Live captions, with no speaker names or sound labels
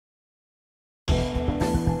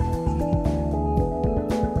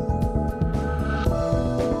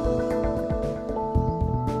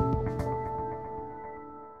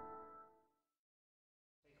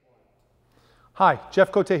Hi,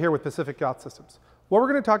 Jeff Cote here with Pacific Yacht Systems. What we're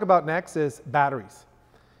going to talk about next is batteries.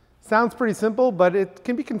 Sounds pretty simple, but it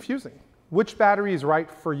can be confusing. Which battery is right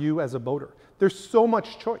for you as a boater? There's so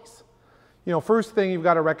much choice. First thing you've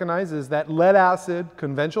got to recognize is that lead acid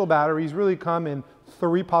conventional batteries really come in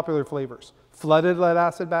three popular flavors: flooded lead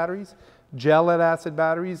acid batteries, gel lead acid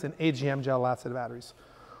batteries, and AGM gel acid batteries.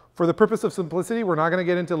 For the purpose of simplicity, we're not going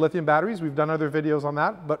to get into lithium batteries. We've done other videos on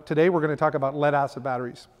that, but today we're going to talk about lead acid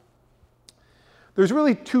batteries. There's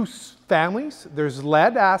really two families. There's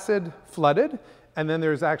lead acid flooded, and then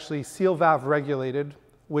there's actually seal valve regulated,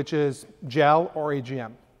 which is gel or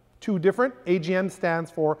AGM. Two different. AGM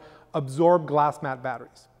stands for absorbed glass mat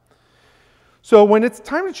batteries. So when it's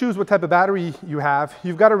time to choose what type of battery you have,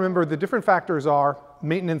 you've got to remember the different factors are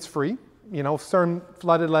maintenance free. Certain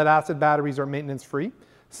flooded lead acid batteries are maintenance free.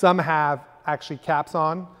 Some have actually caps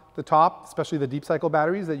on the top, especially the deep cycle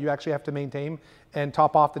batteries that you actually have to maintain and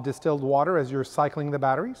top off the distilled water as you're cycling the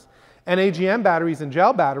batteries. And AGM batteries and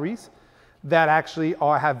gel batteries that actually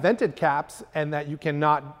have vented caps and that you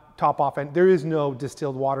cannot top off, and there is no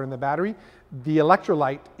distilled water in the battery. The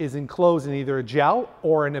electrolyte is enclosed in either a gel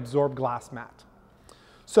or an absorbed glass mat.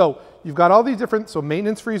 So you've got all these different, so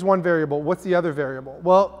maintenance free is one variable. What's the other variable?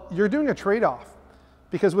 Well, you're doing a trade-off.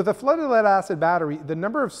 Because with a flooded lead acid battery, the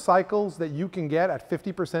number of cycles that you can get at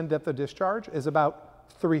 50% depth of discharge is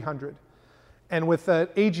about 300. And with an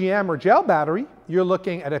AGM or gel battery, you're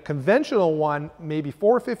looking at a conventional one, maybe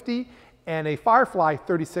 450, and a Firefly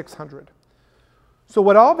 3600. So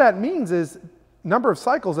what all that means is number of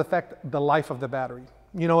cycles affect the life of the battery.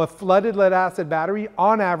 A flooded lead acid battery,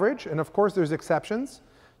 on average, and of course there's exceptions,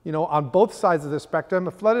 on both sides of the spectrum,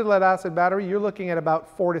 a flooded lead acid battery, you're looking at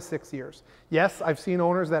about 4 to 6 years. Yes, I've seen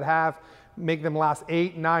owners that make them last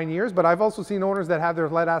 8, 9 years, but I've also seen owners that have their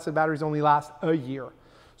lead acid batteries only last a year.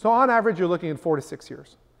 So on average, you're looking at 4 to 6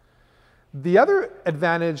 years. The other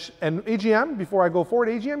advantage, and AGM, before I go forward,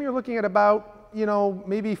 AGM, you're looking at about,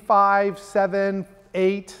 maybe 5, 7,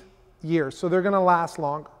 8 years. So they're going to last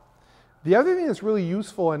longer. The other thing that's really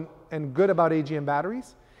useful and good about AGM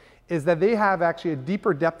batteries is that they have actually a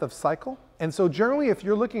deeper depth of cycle. And so generally, if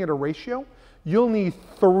you're looking at a ratio, you'll need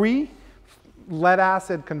 3 lead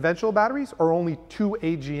acid conventional batteries or only 2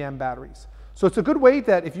 AGM batteries. So it's a good way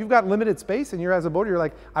that if you've got limited space and you're as a boater, you're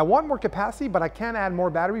like, I want more capacity, but I can't add more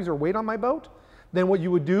batteries or weight on my boat, then what you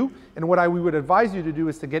would do, and we would advise you to do,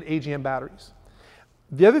 is to get AGM batteries.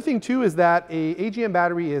 The other thing too is that a AGM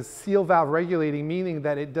battery is seal valve regulating, meaning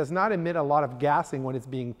that it does not emit a lot of gassing when it's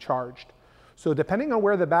being charged. So depending on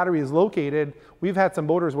where the battery is located, we've had some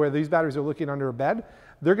boaters where these batteries are located under a bed.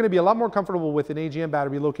 They're going to be a lot more comfortable with an AGM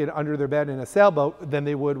battery located under their bed in a sailboat than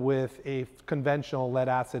they would with a conventional lead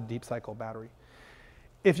acid deep cycle battery.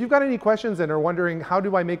 If you've got any questions and are wondering how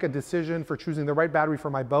do I make a decision for choosing the right battery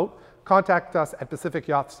for my boat, contact us at Pacific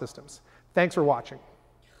Yacht Systems. Thanks for watching.